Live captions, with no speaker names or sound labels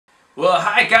Well,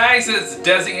 hi guys, it's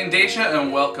Desi and Daisha,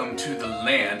 and welcome to the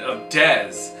land of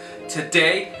Des.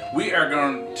 Today, we are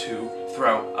going to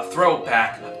throw a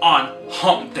throwback on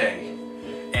Hump Day.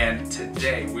 And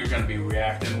today, we're going to be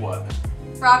reacting what?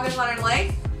 Rocko's Modern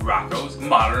Life? Rocko's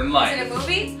Modern Life. Is it a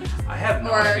movie? I have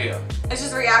no idea. It's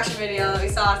just a reaction video that we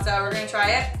saw, so we're going to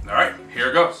try it. Alright, here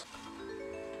it goes.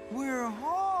 We're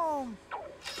home.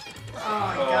 Oh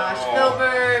my gosh,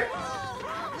 Filbert.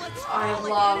 I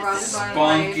love Rocko's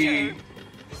Modern Spunky. Life.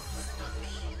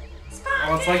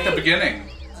 Oh, it's like the beginning.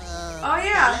 Oh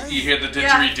yeah. You hear the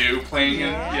didgeridoo playing in?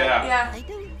 Yeah. Yeah. I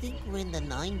don't think we're in the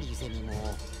 90s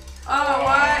anymore. Oh,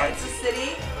 what? It's a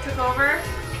city? Took over?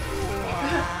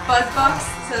 Buzzbucks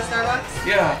instead of Starbucks?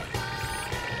 Yeah.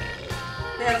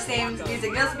 They have the same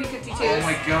music. That's B-52s. Oh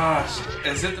my gosh.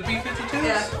 Is it the B-52s?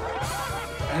 Yeah.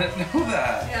 I didn't know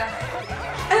that. Yeah.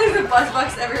 And there's the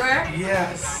Buzzbucks everywhere.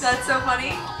 Yes. That's so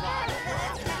funny.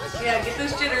 Yeah, get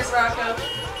those jitters, Rocko.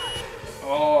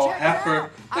 Oh, heifer.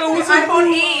 That was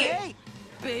iPhone 8.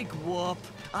 Big whoop.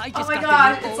 I Oh just my got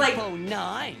god, the new it's like iPhone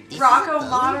 9. Rocko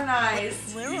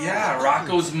modernized. Yeah,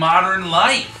 Rocko's Modern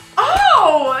Life.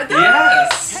 Oh, that's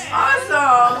Yes.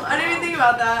 awesome. I didn't even think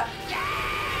about that.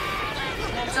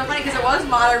 It's so funny because it was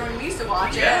modern when we used to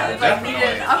watch it. Yeah, It like definitely.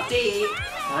 needed an update.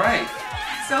 Right.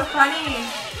 So funny.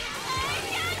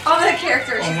 Oh, the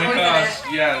character. She's Oh my always gosh, in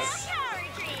it. yes.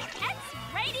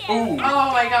 Ooh.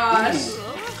 Oh my gosh.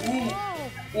 Ooh.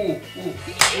 Ooh. Ooh.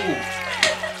 Ooh.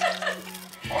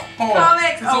 Oh,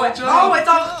 Comics. it's Oh, all it's junk.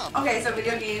 all. Okay, so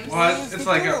video games. What? It's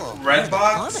like a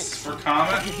Redbox for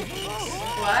comics?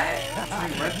 What? It's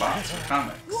like Redbox for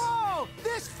comics. Whoa!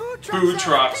 This food Food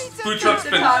trucks been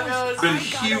Tacos.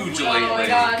 huge Oh my lately.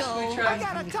 gosh, food truck. I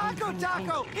got a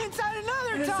taco inside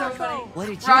another This is taco. so funny. What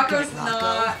did you Rocko's get,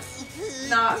 Rocko?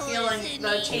 not feeling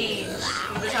the change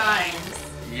of the times.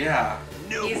 Yeah.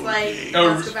 He's like, Oh,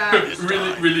 let's go back.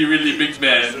 really big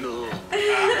man. Ooh.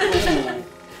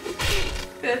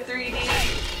 The 3D.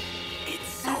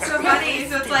 That's so funny.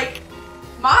 So it's like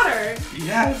modern.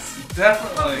 Yes, But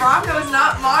definitely. Rocko's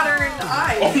not modern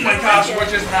eyes. Oh my gosh, what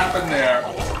just happened there?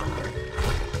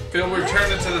 Phil, we're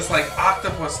turned into this like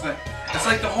octopus thing. It's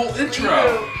like the whole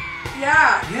intro.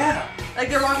 Yeah. Yeah. Like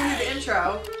they're walking through the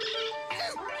intro.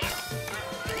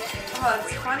 Oh,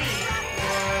 that's funny.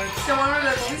 So I wonder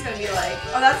what the movie's gonna be like.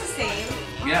 Oh, that's the same.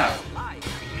 Yeah.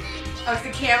 Oh, it's the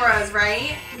cameras,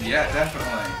 right? Yeah,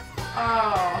 definitely.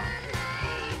 Oh.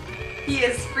 He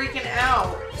is freaking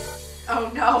out.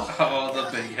 Oh no. Oh, the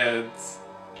big heads.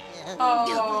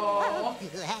 Oh.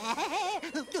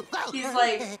 He's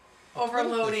like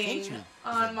overloading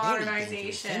on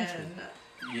modernization.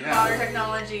 Yeah. Modern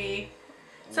technology.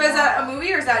 So is that a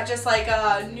movie or is that just like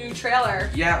a new trailer?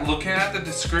 Yeah, looking at the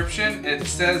description, it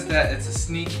says that it's a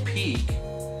sneak peek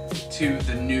to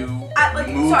the new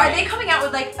movie. So are they coming out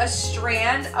with like a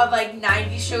strand of like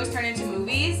 90s shows turned into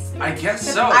movies? I guess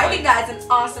 'Cause so. I think that's an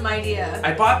awesome idea.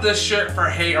 I bought this shirt for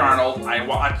Hey Arnold. I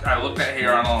looked at Hey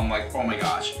Arnold, I'm like, oh my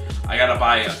gosh, I gotta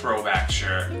buy a throwback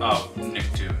shirt of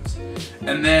Nicktoons.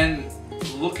 And then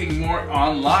looking more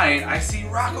online, I see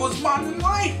Rocko's Modern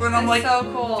Life, and I'm like, so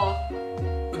cool.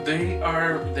 they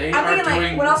are thinking, like,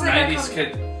 doing what else are they gonna 90s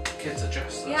kids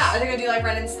adjust. Yeah, are they gonna do like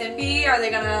Ren and Stimpy? Are they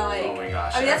gonna like? Oh my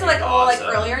gosh. I mean that's that'd like be all like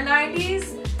awesome. earlier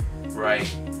 90s,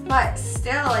 Right. but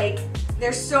still like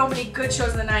there's so many good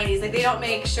shows in the 90s. Like they don't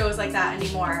make shows like that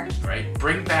anymore. Right.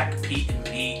 Bring back Pete and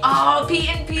Pete. Oh, Pete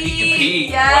and Pete. Pete and Pete.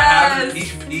 Yes. What happened to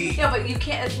Pete and Pete? Yeah, but you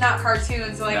can't. It's not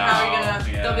cartoons. So like how are you gonna? No,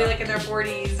 They'll be yeah. like in their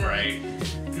 40s. And, Right.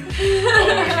 Oh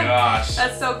my gosh.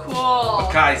 That's so cool.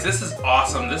 But guys, this is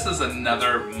awesome. This is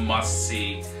another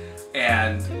must-see,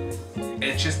 and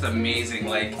it's just amazing.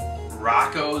 Like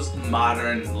Rocko's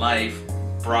Modern Life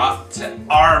brought to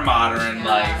our modern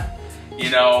life. You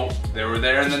know, they were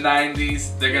there in the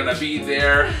 90s. They're gonna be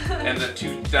there in the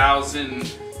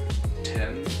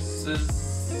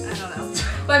 2010s. I don't know.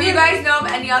 But if you guys know of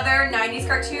any other 90s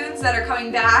cartoons that are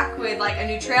coming back with like a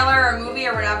new trailer or movie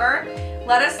or whatever,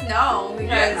 let us know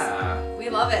because we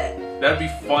love it. That'd be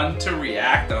fun to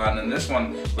react on, and this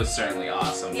one was certainly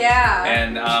awesome. Yeah.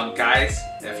 And guys,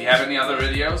 if you have any other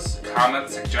videos,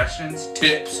 comments, suggestions,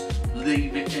 tips,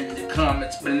 leave it in the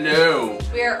comments below.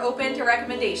 We are open to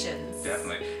recommendations.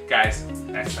 Definitely. Guys,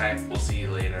 next time, we'll see you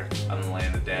later on the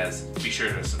Land of Des. Be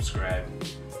sure to subscribe.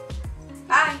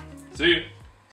 Bye. See you.